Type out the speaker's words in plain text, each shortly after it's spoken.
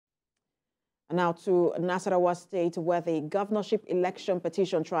Now to Nasarawa State, where the Governorship Election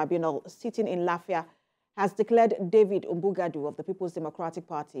Petition Tribunal sitting in Lafia has declared David Umbugadu of the People's Democratic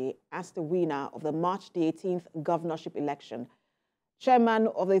Party as the winner of the March the 18th governorship election. Chairman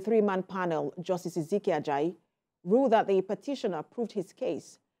of the three-man panel, Justice Ezekiel Ajayi, ruled that the petitioner proved his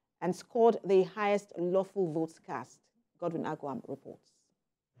case and scored the highest lawful votes cast. Godwin Agwam reports.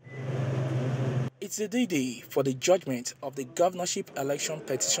 It's the D-Day for the judgment of the Governorship Election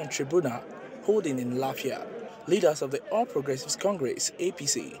Petition Tribunal holding in Lafia. Leaders of the All Progressives Congress,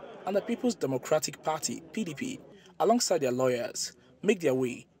 APC, and the People's Democratic Party, PDP, alongside their lawyers, make their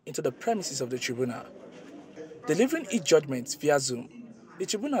way into the premises of the tribunal. Delivering its judgment via Zoom, the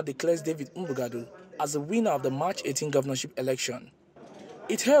tribunal declares David Umbugadu as the winner of the March 18 governorship election.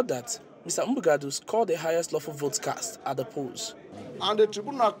 It held that Mr. Umbugadu scored the highest lawful votes cast at the polls. And the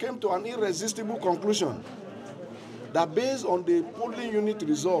tribunal came to an irresistible conclusion that based on the polling unit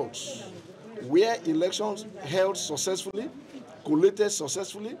results, where elections held successfully, collated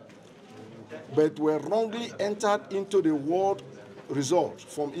successfully, but were wrongly entered into the ward result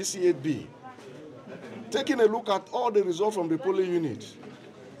from EC8B. Taking a look at all the results from the polling unit,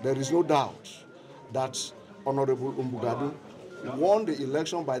 there is no doubt that Honorable Umbugadu won the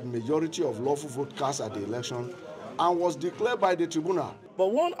election by the majority of lawful vote cast at the election and was declared by the tribunal. But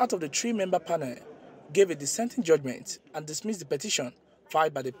one out of the three-member panel gave a dissenting judgment and dismissed the petition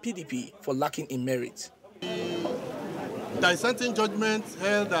filed by the PDP for lacking in merit. The dissenting judgment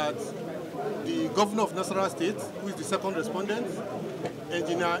held that the governor of Nasarawa State, who is the second respondent,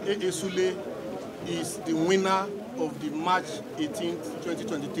 Engineer Abdullahi Sule, is the winner of the March 18,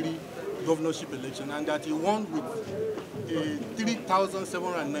 2023 governorship election, and that he won with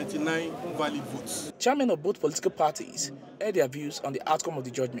 3,799 valid votes. Chairmen of both political parties aired their views on the outcome of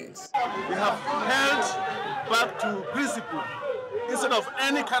the judgments. We have held back to principle instead of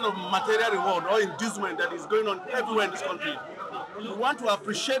any kind of material reward or inducement that is going on everywhere in this country. We want to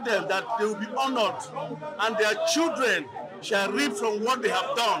appreciate them, that they will be honored and their children shall reap from what they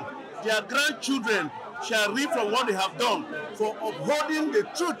have done. Their grandchildren shall reap from what they have done for upholding the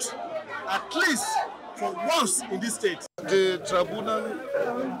truth, at least for once in this state. The tribunal,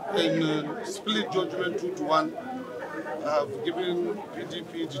 in split judgment 2-1, have given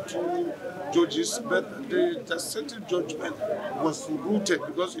PDP the two judges, but the dissenting judgment was rooted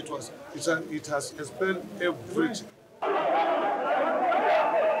because it has explained everything.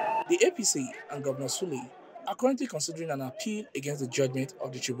 The APC and Governor Sule are currently considering an appeal against the judgment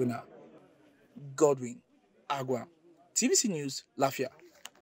of the tribunal. Godwin Agwam, TVC News, Lafia.